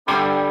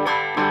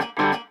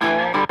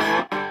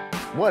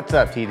What's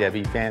up,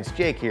 TW fans?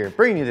 Jake here,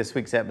 bringing you this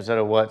week's episode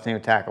of What's New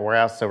at Tackle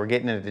Warehouse. So we're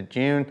getting into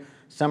June.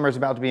 Summer's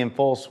about to be in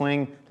full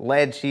swing.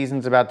 Ledge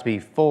season's about to be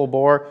full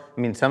bore. I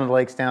mean, some of the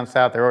lakes down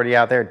south, they're already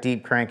out there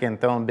deep cranking,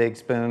 throwing big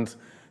spoons,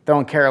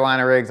 throwing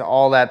Carolina rigs,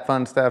 all that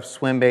fun stuff,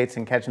 swim baits,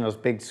 and catching those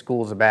big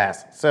schools of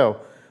bass. So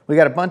we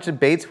got a bunch of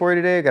baits for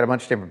you today. We got a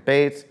bunch of different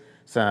baits,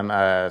 some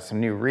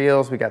new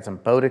reels. We got some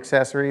boat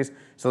accessories.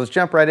 So let's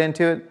jump right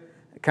into it.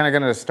 Kind of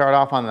going to start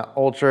off on the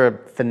ultra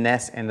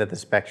finesse end of the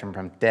spectrum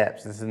from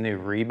Deps. This is a new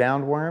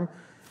rebound worm.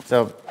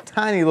 So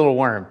tiny little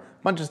worm.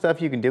 Bunch of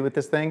stuff you can do with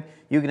this thing.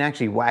 You can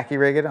actually wacky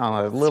rig it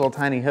on a little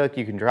tiny hook.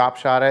 You can drop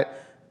shot it.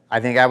 I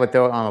think I would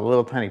throw it on a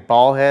little tiny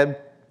ball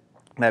head.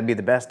 That'd be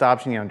the best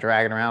option, you know,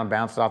 drag it around,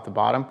 bounce it off the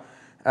bottom.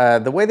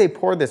 The way they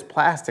pour this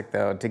plastic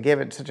though, to give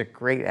it such a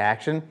great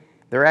action,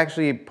 they're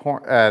actually they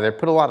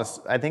put a lot of,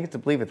 I think it's, I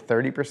believe, a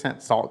 30%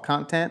 salt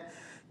content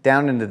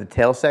down into the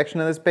tail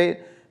section of this bait,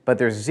 but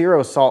there's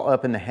zero salt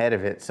up in the head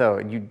of it. So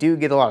you do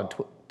get a lot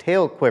of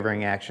tail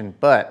quivering action,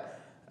 but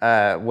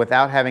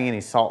without having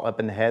any salt up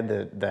in the head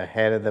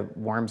of the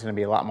worm's gonna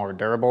be a lot more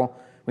durable.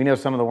 We know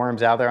some of the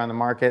worms out there on the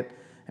market.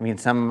 I mean,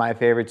 some of my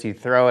favorites, you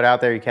throw it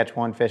out there, you catch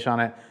one fish on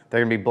it, they're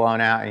gonna be blown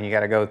out and you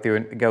gotta go through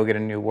and go get a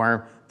new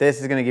worm.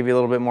 This is gonna give you a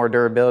little bit more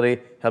durability,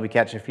 help you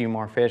catch a few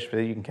more fish, but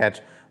you can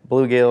catch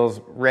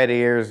bluegills, red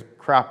ears,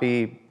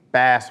 crappie,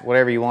 bass,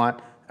 whatever you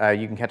want.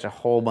 You can catch a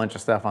whole bunch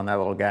of stuff on that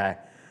little guy.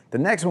 The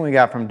next one we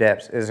got from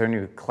Deps is our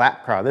new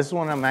clap craw. This is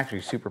one I'm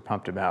actually super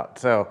pumped about.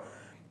 So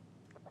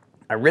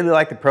I really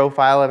like the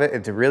profile of it.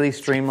 It's really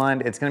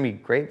streamlined. It's gonna be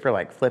great for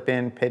like flip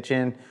in, pitch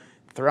in,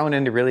 throwing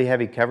into really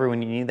heavy cover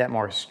when you need that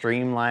more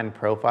streamlined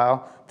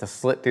profile to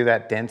slip through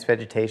that dense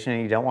vegetation,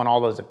 and you don't want all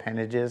those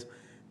appendages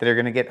that are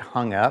gonna get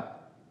hung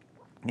up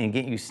and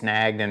get you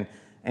snagged and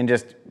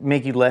just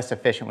make you less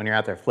efficient when you're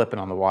out there flipping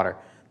on the water.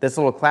 This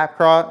little clap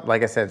craw,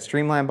 like I said,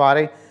 streamlined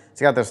body. It's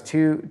got those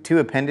two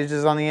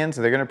appendages on the end,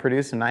 so they're gonna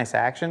produce some nice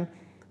action.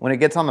 When it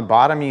gets on the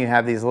bottom, you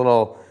have these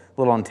little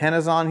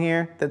antennas on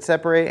here that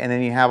separate, and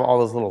then you have all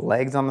those little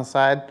legs on the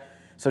side.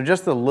 So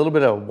just a little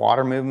bit of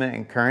water movement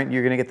and current,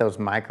 you're gonna get those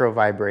micro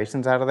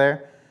vibrations out of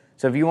there.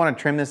 So if you wanna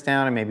trim this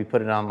down and maybe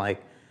put it on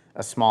like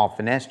a small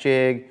finesse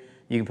jig,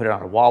 you can put it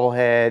on a wobble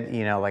head,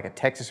 you know, like a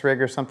Texas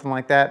rig or something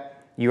like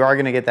that, you are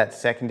gonna get that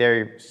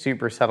secondary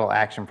super subtle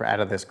action out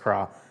of this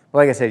craw. But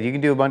like I said, you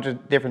can do a bunch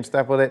of different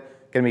stuff with it.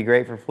 Gonna be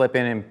great for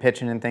flipping and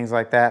pitching and things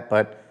like that,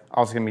 but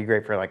also gonna be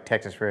great for like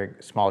Texas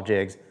rig, small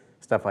jigs,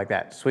 stuff like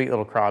that. Sweet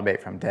little craw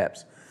bait from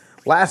Deps.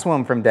 Last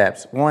one from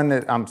Deps, one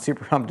that I'm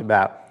super pumped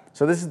about.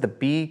 So this is the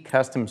Bee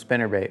Custom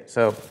Spinnerbait.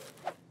 So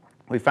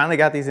we finally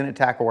got these in at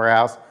Tackle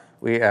Warehouse.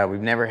 We've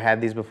never had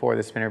these before.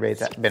 The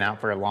spinnerbait's been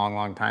out for a long,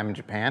 long time in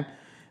Japan.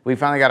 We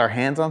finally got our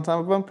hands on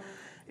some of them.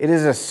 It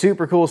is a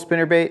super cool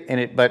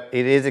spinnerbait, but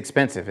it is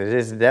expensive. It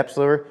is a Deps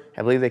lure.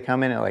 I believe they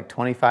come in at like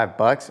 25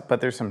 bucks, but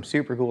there's some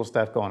super cool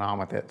stuff going on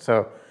with it.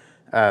 So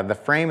the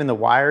frame and the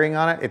wiring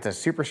on it, it's a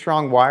super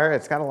strong wire.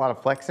 It's got a lot of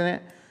flex in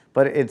it,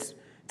 but it's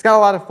got a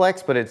lot of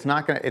flex, but it's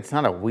not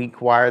a weak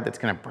wire that's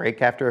gonna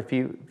break after a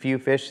few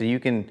fish. So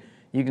you can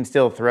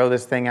still throw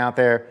this thing out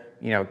there,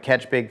 you know,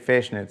 catch big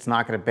fish, and it's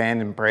not gonna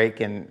bend and break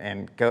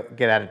and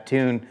get out of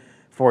tune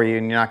for you,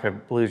 and you're not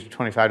gonna lose your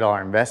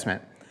 $25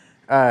 investment.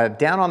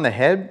 Down on the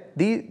head,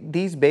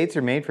 these baits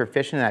are made for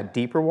fishing in that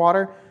deeper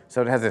water.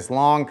 So it has this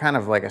long kind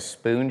of like a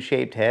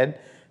spoon-shaped head.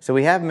 So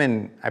we have them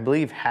in, I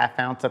believe, 1/2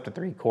 ounce up to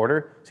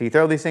 3/4. So you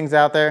throw these things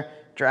out there,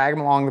 drag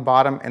them along the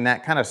bottom, and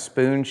that kind of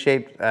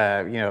spoon-shaped,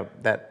 you know,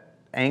 that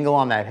angle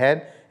on that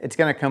head, it's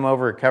gonna come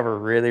over cover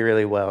really,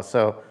 really well.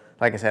 So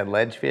like I said,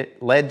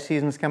 ledge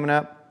season's coming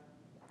up.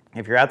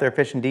 If you're out there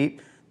fishing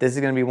deep, this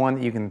is gonna be one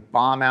that you can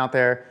bomb out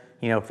there,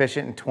 you know, fish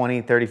it in 20,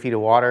 30 feet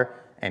of water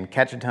and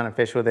catch a ton of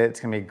fish with it. It's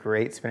gonna be a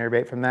great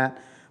spinnerbait from that.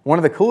 One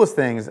of the coolest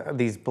things,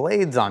 these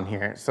blades on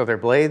here. So they're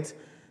blades,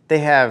 they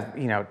have,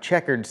 you know,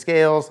 checkered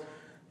scales,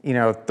 you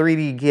know,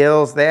 3D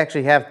gills. They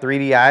actually have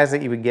 3D eyes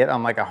that you would get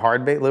on like a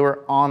hard bait lure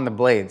on the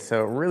blades.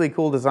 So really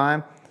cool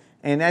design.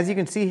 And as you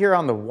can see here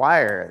on the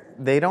wire,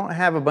 they don't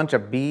have a bunch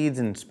of beads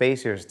and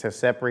spacers to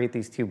separate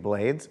these two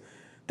blades.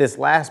 This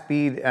last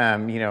bead,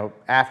 you know,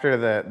 after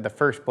the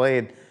first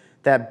blade,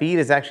 that bead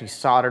is actually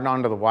soldered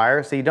onto the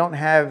wire. So you don't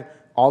have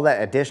all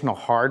that additional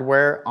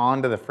hardware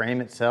onto the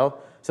frame itself.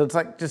 So it's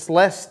like just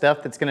less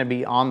stuff that's gonna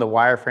be on the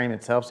wire frame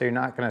itself, so you're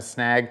not gonna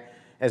snag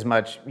as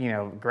much, you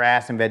know,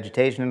 grass and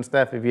vegetation and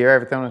stuff. If you're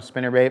ever throwing a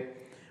spinnerbait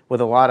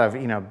with a lot of,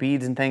 you know,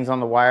 beads and things on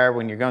the wire,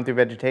 when you're going through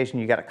vegetation,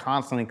 you gotta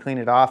constantly clean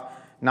it off.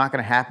 Not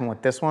gonna happen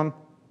with this one.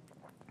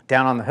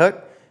 Down on the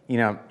hook, you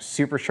know,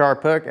 super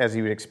sharp hook, as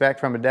you would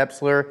expect from a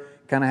Deps lure.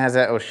 Kinda has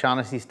that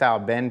O'Shaughnessy style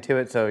bend to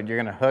it, so you're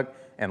gonna hook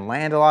and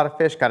land a lot of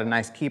fish. Got a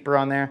nice keeper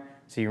on there.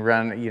 So you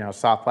run, you know,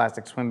 soft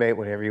plastic swim bait,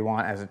 whatever you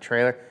want as a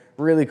trailer.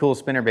 Really cool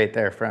spinnerbait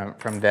there from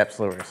Deps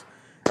lures.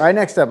 All right,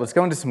 next up, let's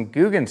go into some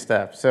Googan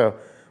stuff. So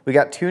we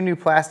got 2 new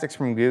plastics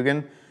from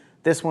Googan.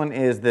 This one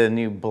is the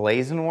new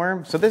Blazing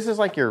worm. So this is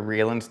like your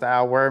reeling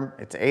style worm.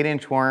 It's an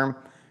 8-inch worm,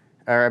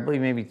 or I believe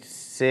maybe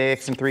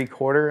 6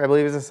 3/4, I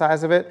believe is the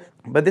size of it.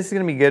 But this is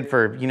gonna be good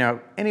for, you know,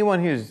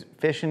 anyone who's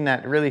fishing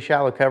that really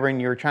shallow cover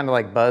and you're trying to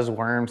like buzz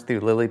worms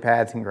through lily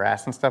pads and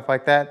grass and stuff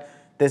like that.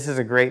 This is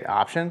a great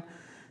option.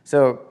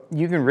 So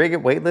you can rig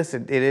it weightless.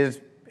 It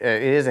is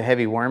a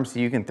heavy worm, so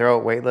you can throw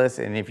it weightless,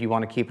 and if you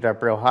want to keep it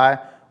up real high,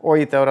 or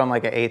you throw it on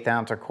like an 1/8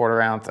 ounce or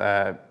 1/4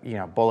 ounce, you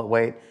know, bullet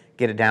weight,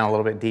 get it down a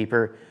little bit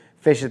deeper,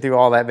 fish it through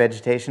all that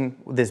vegetation.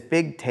 With this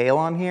big tail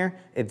on here,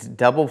 it's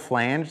double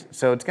flanged,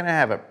 so it's gonna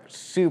have a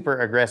super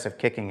aggressive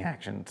kicking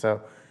action.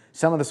 So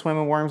some of the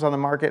swimming worms on the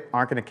market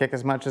aren't gonna kick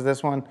as much as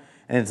this one,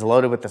 and it's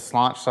loaded with the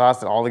slaunch sauce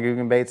that all the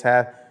Googan baits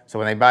have. So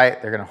when they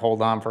bite, they're gonna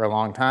hold on for a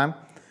long time.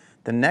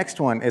 The next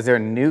one is their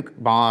Nuke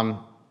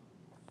Bomb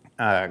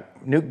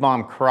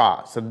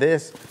craw. So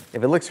this,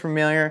 if it looks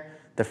familiar,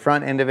 the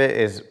front end of it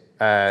is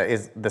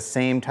the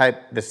same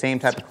type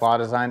of claw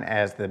design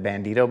as the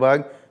Bandito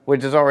bug,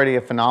 which is already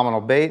a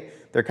phenomenal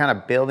bait. They're kind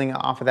of building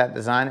off of that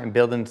design and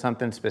building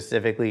something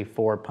specifically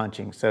for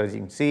punching. So as you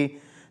can see,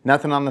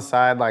 nothing on the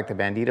side like the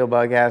Bandito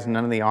bug has,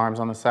 none of the arms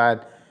on the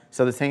side.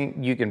 So this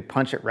thing, you can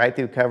punch it right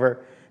through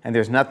cover, and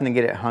there's nothing to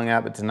get it hung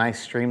up. It's a nice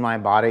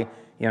streamlined body,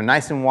 you know,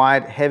 nice and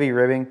wide, heavy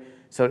ribbing.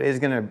 So it is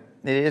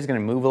gonna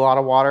move a lot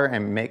of water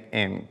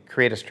and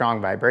create a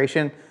strong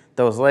vibration.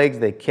 Those legs,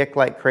 they kick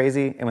like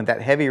crazy, and with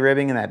that heavy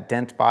ribbing and that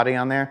dense body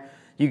on there,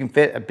 you can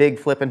fit a big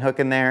flipping hook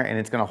in there, and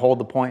it's gonna hold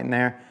the point in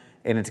there,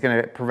 and it's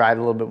gonna provide a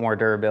little bit more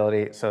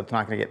durability, so it's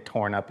not gonna get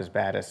torn up as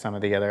bad as some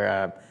of the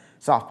other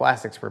soft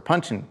plastics for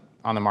punching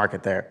on the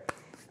market there.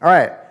 All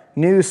right,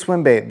 new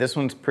swim bait. This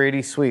one's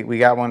pretty sweet. We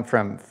got one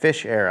from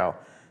Fish Arrow.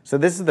 So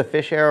this is the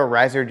Fish Arrow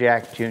Riser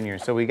Jack Junior.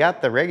 So we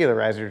got the regular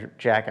Riser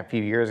Jack a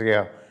few years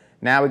ago.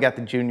 Now we got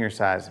the junior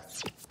size.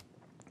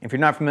 If you're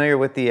not familiar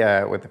with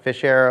the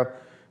Fish Arrow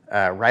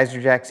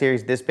Riser Jack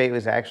series, this bait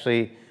was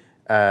actually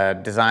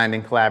designed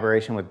in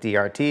collaboration with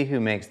DRT, who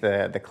makes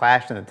the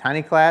Clash and the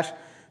Tiny Clash.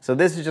 So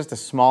this is just a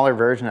smaller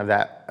version of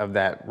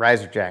that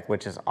Riser Jack,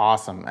 which is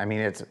awesome. I mean,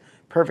 it's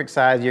perfect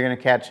size. You can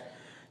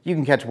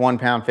catch 1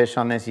 pound fish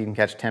on this. You can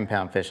catch 10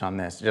 pound fish on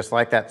this. Just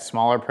like that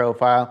smaller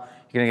profile,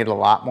 you're gonna get a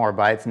lot more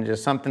bites, and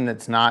just something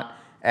that's not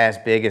as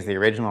big as the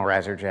original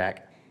Riser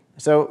Jack.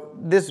 So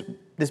this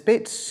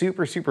bait's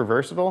super, super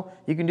versatile.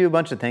 You can do a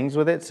bunch of things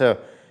with it. So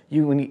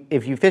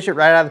if you fish it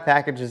right out of the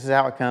package, this is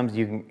how it comes.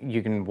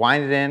 You can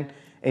wind it in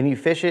and you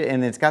fish it,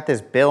 and it's got this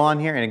bill on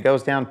here, and it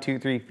goes down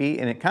 2-3 feet,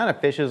 and it kind of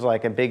fishes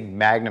like a big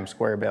Magnum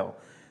square bill.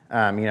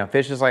 You know,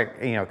 fishes like,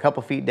 you know, a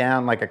couple feet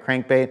down like a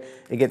crankbait.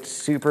 It gets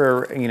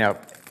super, you know,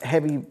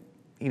 heavy,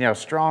 you know,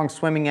 strong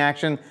swimming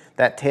action.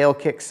 That tail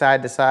kicks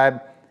side to side,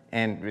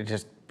 and it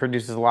just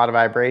produces a lot of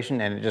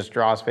vibration, and it just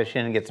draws fish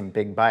in and gets some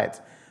big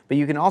bites. But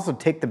you can also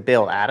take the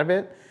bill out of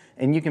it,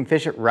 and you can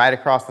fish it right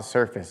across the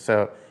surface.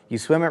 So you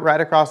swim it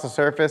right across the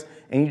surface,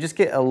 and you just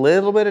get a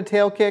little bit of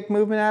tail kick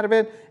movement out of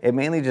it. It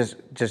mainly just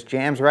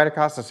jams right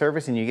across the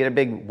surface, and you get a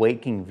big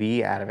waking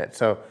V out of it.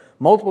 So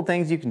multiple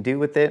things you can do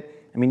with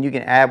it. I mean, you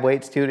can add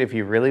weights to it if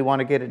you really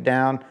want to get it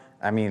down.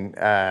 I mean,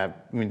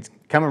 it's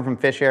coming from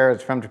Fish Arrow,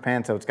 it's from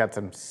Japan, so it's got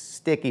some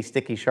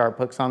sticky, sharp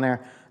hooks on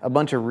there. A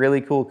bunch of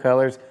really cool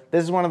colors.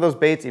 This is one of those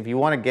baits, if you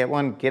want to get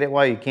one, get it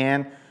while you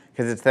can,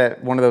 because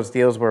it's one of those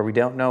deals where we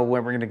don't know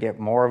when we're going to get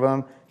more of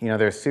them. You know,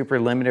 there's super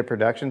limited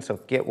production, so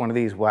get one of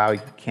these while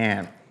you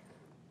can.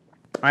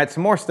 All right,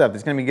 some more stuff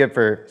that's going to be good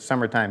for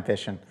summertime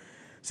fishing.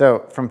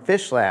 So from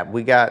Fishlab,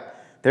 we got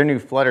their new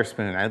flutter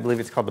spoon. I believe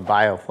it's called the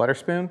Bio Flutter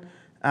Spoon.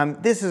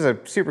 This is a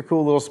super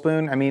cool little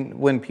spoon. I mean,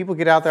 when people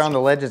get out there on the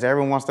ledges,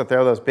 everyone wants to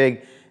throw those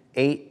big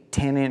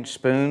 8-10 inch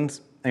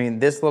spoons. I mean,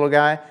 this little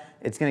guy,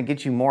 it's going to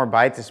get you more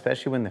bites,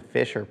 especially when the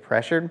fish are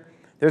pressured.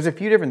 There's a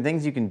few different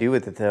things you can do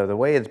with it though. The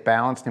way it's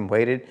balanced and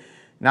weighted,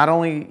 not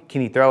only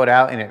can you throw it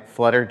out and it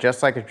flutter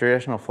just like a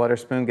traditional flutter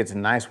spoon, gets a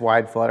nice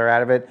wide flutter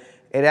out of it,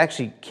 it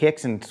actually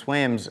kicks and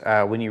swims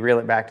when you reel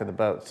it back to the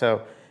boat.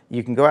 So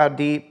you can go out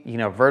deep, you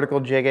know,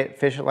 vertical jig it,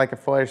 fish it like a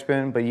flutter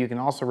spoon, but you can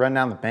also run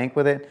down the bank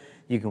with it.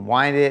 You can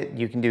wind it,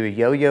 you can do a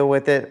yo-yo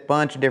with it,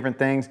 bunch of different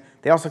things.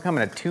 They also come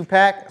in a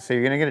 2-pack, so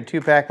you're gonna get a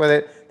 2-pack with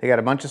it. They got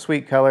a bunch of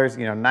sweet colors,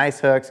 you know, nice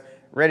hooks,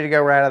 ready to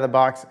go right out of the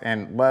box,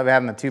 and love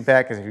having the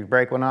 2-pack because if you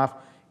break one off,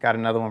 got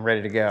another one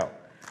ready to go.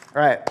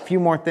 All right, a few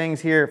more things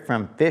here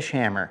from Fish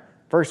Hammer.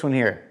 First one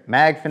here,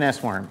 mag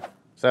finesse worm.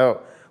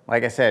 So,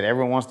 like I said,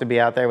 everyone wants to be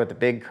out there with the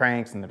big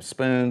cranks and the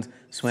spoons,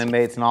 swim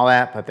baits and all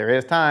that, but there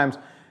is times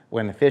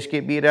when the fish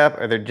get beat up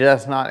or they're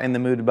just not in the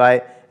mood to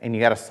bite, and you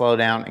got to slow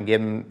down and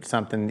give them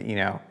something, you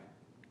know,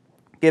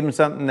 give them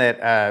something that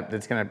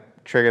that's going to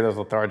trigger those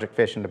lethargic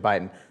fish into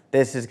biting.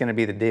 This is going to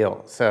be the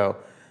deal. So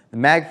the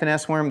mag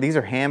finesse worm, these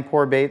are hand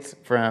pour baits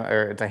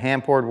it's a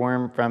hand poured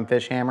worm from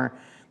Fish Hammer.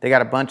 They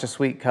got a bunch of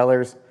sweet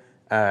colors.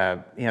 You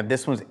know,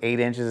 this one's 8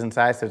 inches in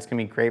size, so it's going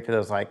to be great for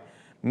those like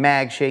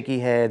mag shaky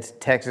heads,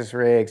 Texas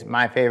rigs.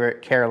 My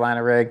favorite,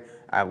 Carolina rig.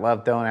 I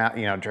love throwing out,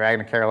 you know,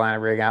 dragging a Carolina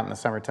rig out in the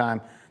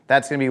summertime.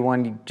 That's gonna be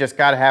one you just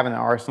gotta have in the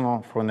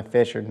arsenal for when the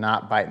fish are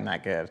not biting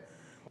that good.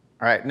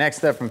 All right,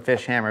 next up from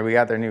Fish Hammer, we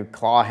got their new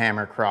claw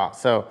hammer craw.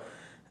 So,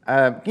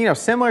 you know,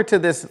 similar to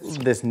this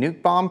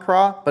Nuke Bomb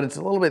craw, but it's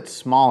a little bit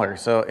smaller.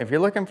 So if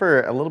you're looking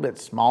for a little bit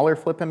smaller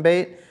flipping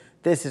bait,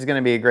 this is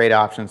gonna be a great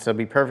option. So it'd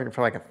be perfect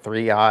for like a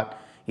 3/0,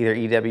 either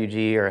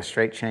EWG or a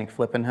straight shank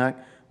flipping hook.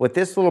 With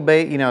this little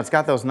bait, you know, it's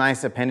got those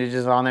nice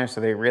appendages on there,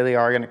 so they really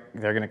are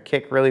they're gonna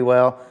kick really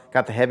well.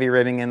 Got the heavy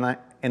ribbing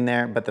in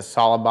there, but the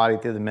solid body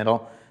through the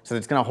middle. So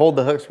it's gonna hold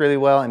the hooks really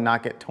well and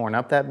not get torn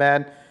up that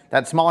bad.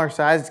 That smaller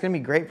size, it's gonna be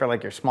great for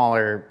like your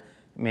smaller,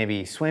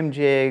 maybe swim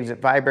jigs,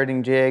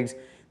 vibrating jigs.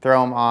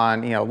 Throw them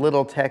on, you know,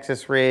 little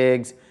Texas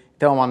rigs.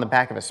 Throw them on the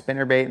back of a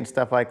spinnerbait and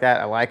stuff like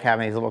that. I like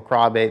having these little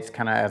craw baits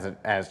kind of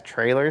as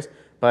trailers,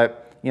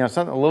 but you know,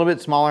 something a little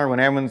bit smaller when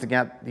everyone's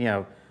got, you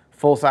know,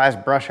 full-size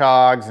brush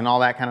hogs and all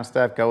that kind of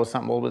stuff. Go with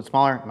something a little bit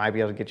smaller. Might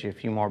be able to get you a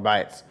few more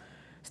bites.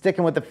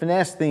 Sticking with the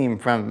finesse theme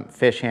from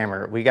Fish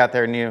Hammer, we got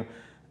their new,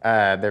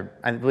 I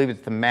believe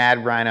it's the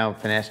Mad Rhino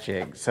finesse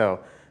jig. So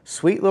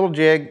sweet little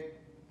jig.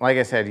 Like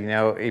I said, you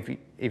know, if you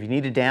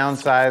need to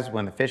downsize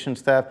when the fishing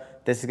stuff,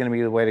 this is going to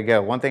be the way to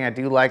go. One thing I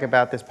do like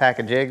about this pack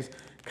of jigs,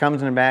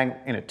 comes in a bag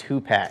in a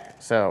 2-pack.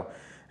 So,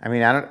 I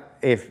mean,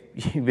 if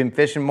you've been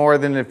fishing more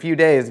than a few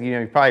days, you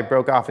know, you probably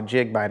broke off a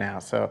jig by now.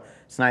 So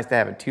it's nice to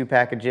have a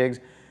 2-pack of jigs.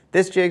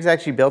 This jig's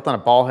actually built on a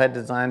ball head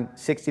design,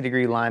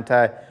 60-degree line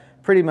tie.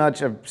 Pretty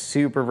much a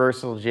super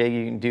versatile jig.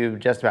 You can do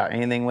just about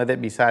anything with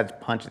it besides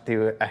punch it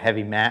through a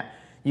heavy mat.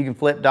 You can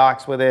flip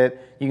docks with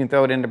it. You can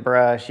throw it into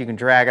brush. You can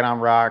drag it on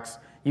rocks.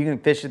 You can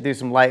fish it through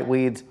some light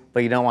weeds,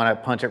 but you don't want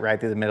to punch it right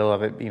through the middle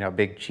of it, you know,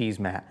 big cheese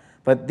mat.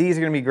 But these are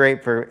going to be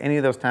great for any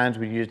of those times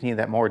where you just need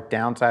that more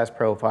downsized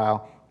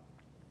profile.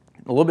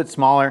 A little bit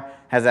smaller,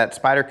 has that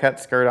spider cut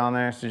skirt on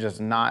there, so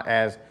just not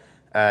as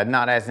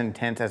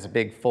intense as a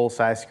big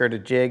full-size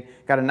skirted jig.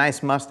 Got a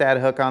nice mustad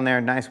hook on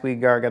there, nice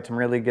weed guard, got some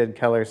really good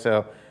color.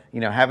 So, you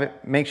know,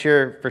 make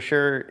sure for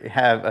sure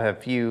have a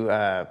few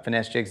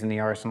finesse jigs in the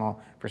arsenal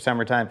for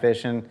summertime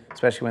fishing,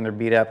 especially when they're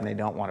beat up and they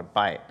don't want to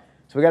bite.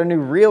 So we got a new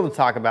reel to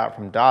talk about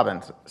from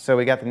Dobyns. So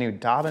we got the new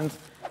Dobyns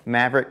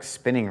Maverick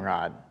spinning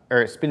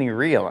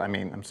reel,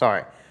 I'm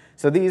sorry.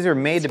 So these are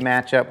made to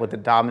match up with the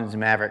Dobyns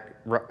Maverick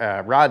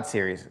rod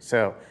series.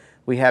 So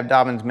we have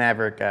Dobyns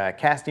Maverick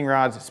casting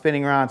rods,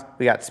 spinning rods,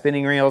 we got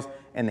spinning reels,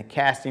 and the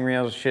casting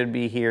reels should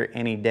be here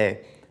any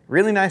day.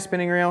 Really nice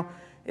spinning reel.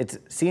 It's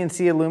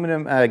CNC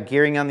aluminum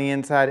gearing on the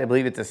inside. I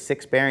believe it's a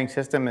 6-bearing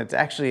system. It's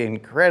actually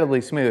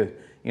incredibly smooth.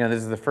 You know,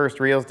 this is the first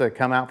reels to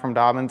come out from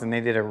Dobyns, and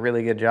they did a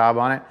really good job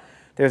on it.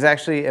 There's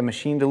actually a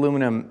machined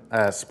aluminum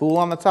spool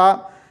on the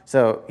top.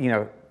 So, you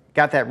know,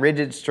 got that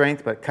rigid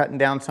strength, but cutting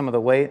down some of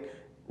the weight.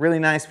 Really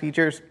nice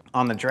features.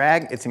 On the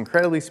drag, it's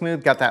incredibly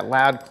smooth. Got that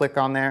loud click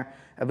on there.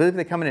 I believe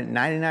they come in at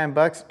 99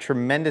 bucks.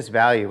 Tremendous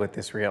value with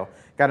this reel.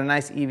 Got a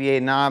nice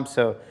EVA knob,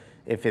 so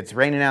if it's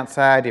raining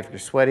outside, if you're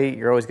sweaty,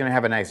 you're always gonna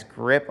have a nice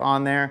grip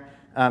on there.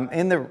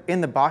 In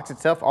the box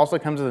itself also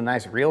comes with a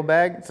nice reel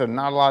bag, so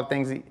not a lot of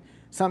things,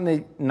 something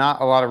that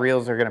not a lot of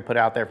reels are gonna put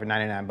out there for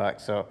 99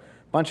 bucks. So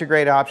bunch of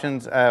great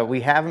options.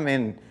 We have them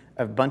in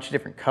a bunch of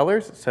different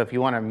colors, so if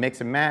you wanna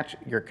mix and match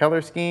your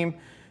color scheme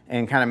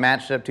and kind of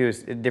match it up to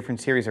a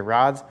different series of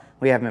rods,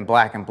 we have them in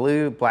black and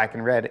blue, black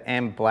and red,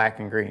 and black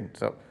and green.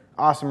 So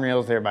awesome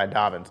reels there by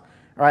Dobyns.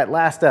 All right,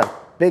 last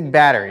up, big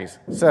batteries.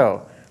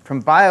 So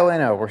from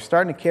Bioenno, we're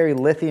starting to carry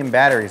lithium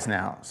batteries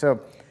now.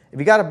 So if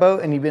you got a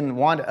boat and you've been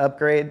wanting to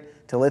upgrade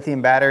to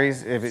lithium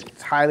batteries, if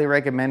it's highly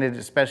recommended,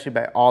 especially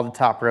by all the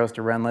top pros,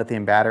 to run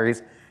lithium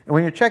batteries. And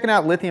when you're checking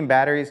out lithium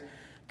batteries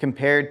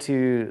compared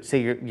to,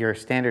 say, your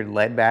standard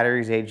lead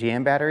batteries,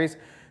 AGM batteries,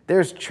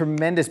 there's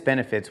tremendous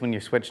benefits when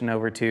you're switching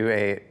over to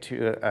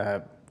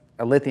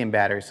a lithium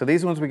battery. So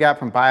these ones we got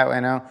from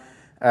Bioenno,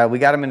 we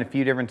got them in a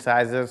few different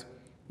sizes.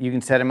 You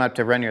can set them up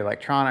to run your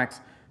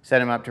electronics, set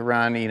them up to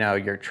run, you know,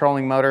 your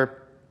trolling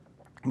motor.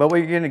 But what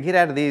you're going to get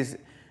out of these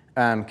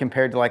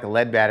compared to like a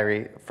lead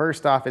battery,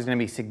 first off, is going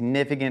to be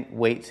significant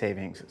weight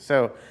savings.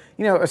 So,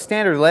 you know, a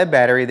standard lead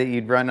battery that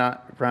you'd run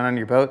on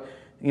your boat,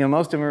 you know,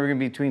 most of them are going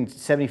to be between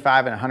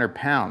 75 and 100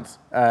 pounds.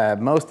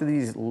 Most of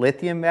these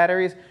lithium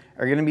batteries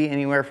are going to be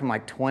anywhere from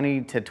like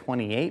 20 to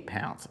 28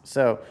 pounds.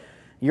 So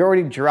you're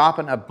already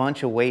dropping a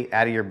bunch of weight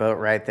out of your boat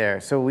right there.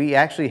 So we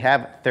actually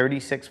have a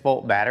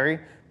 36-volt battery.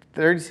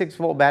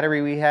 36-volt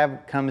battery we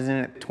have comes in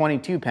at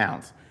 22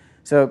 pounds.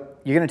 So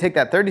you're going to take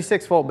that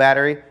 36-volt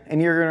battery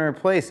and you're going to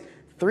replace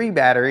 3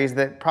 batteries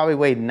that probably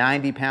weigh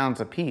 90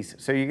 pounds apiece.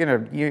 So you're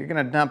going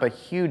to dump a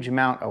huge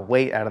amount of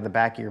weight out of the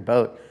back of your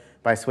boat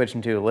by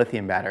switching to a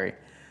lithium battery.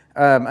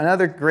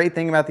 Another great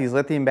thing about these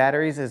lithium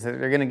batteries is that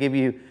they're going to give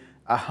you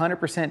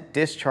 100%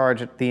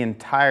 discharge the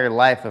entire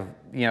life of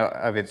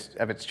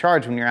its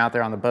charge when you're out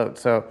there on the boat.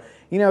 So,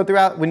 you know,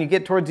 when you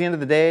get towards the end of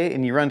the day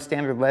and you run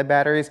standard lead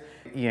batteries,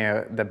 you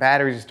know, the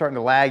batteries are starting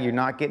to lag. You're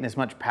not getting as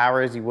much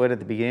power as you would at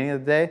the beginning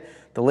of the day.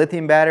 The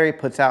lithium battery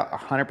puts out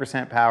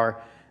 100%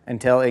 power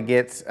until it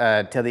gets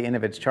till the end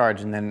of its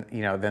charge, and then,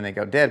 you know, then they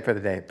go dead for the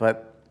day.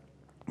 But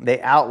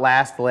they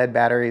outlast the lead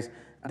batteries.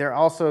 They're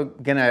also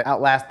gonna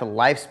outlast the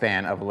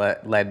lifespan of a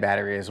lead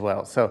battery as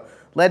well. So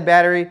lead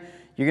battery,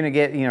 you're gonna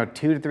get, you know,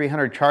 200 to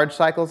 300 charge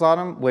cycles on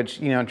them, which,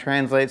 you know,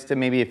 translates to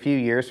maybe a few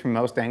years for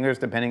most anglers,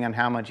 depending on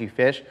how much you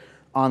fish.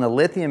 On the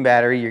lithium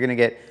battery, you're gonna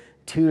get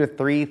 2,000 to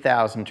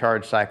 3,000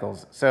 charge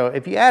cycles. So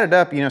if you add it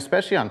up,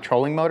 especially on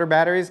trolling motor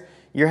batteries,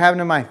 you're having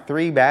to buy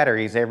 3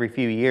 batteries every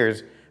few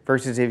years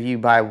versus if you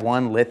buy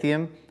 1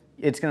 lithium,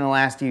 it's gonna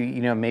last you,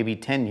 maybe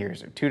 10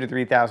 years or 2,000 to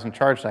 3,000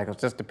 charge cycles,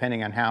 just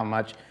depending on how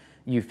much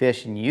you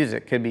fish and use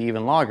it. Could be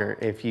even longer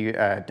if you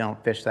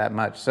don't fish that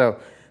much. So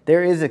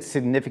there is a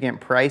significant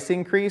price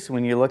increase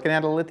when you're looking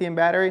at a lithium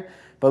battery,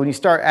 but when you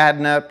start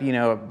adding up,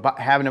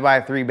 having to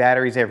buy 3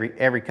 batteries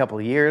every couple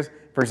of years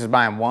versus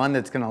buying 1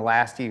 that's gonna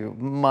last you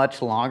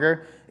much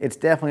longer, it's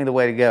definitely the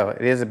way to go.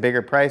 It is a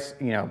bigger price,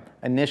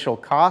 initial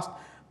cost,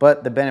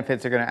 but the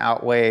benefits are gonna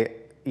outweigh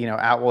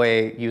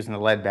using the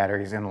lead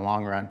batteries in the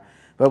long run.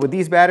 But with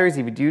these batteries,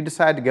 if you do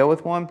decide to go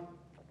with one,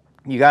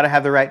 you gotta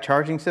have the right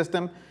charging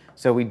system.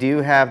 So we do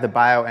have the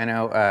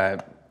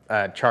Bioenno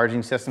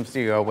charging systems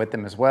to go with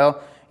them as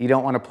well. You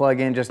don't wanna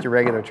plug in just a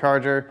regular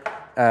charger,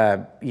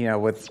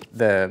 with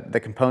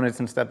the components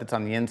and stuff that's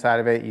on the inside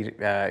of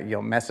it,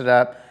 you'll mess it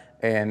up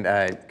and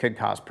it could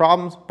cause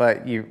problems,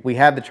 but we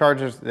have the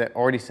chargers that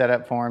already set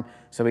up for them,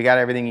 so we got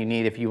everything you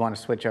need if you want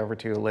to switch over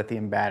to a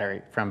lithium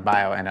battery from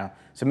Bioenno.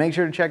 So make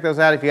sure to check those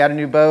out. If you got a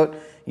new boat,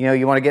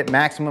 you want to get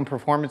maximum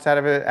performance out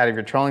of it, out of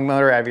your trolling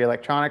motor, out of your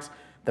electronics,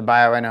 the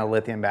Bioenno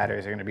lithium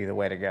batteries are going to be the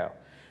way to go.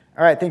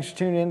 All right, thanks for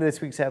tuning in to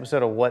this week's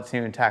episode of What's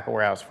New in Tackle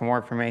Warehouse. For more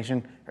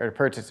information or to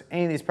purchase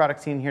any of these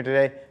products seen here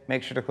today,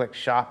 make sure to click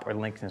shop or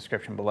link in the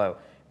description below.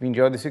 If you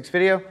enjoyed this week's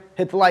video,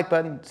 hit the like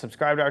button,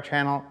 subscribe to our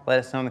channel, let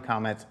us know in the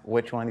comments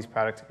which one of these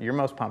products you're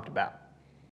most pumped about.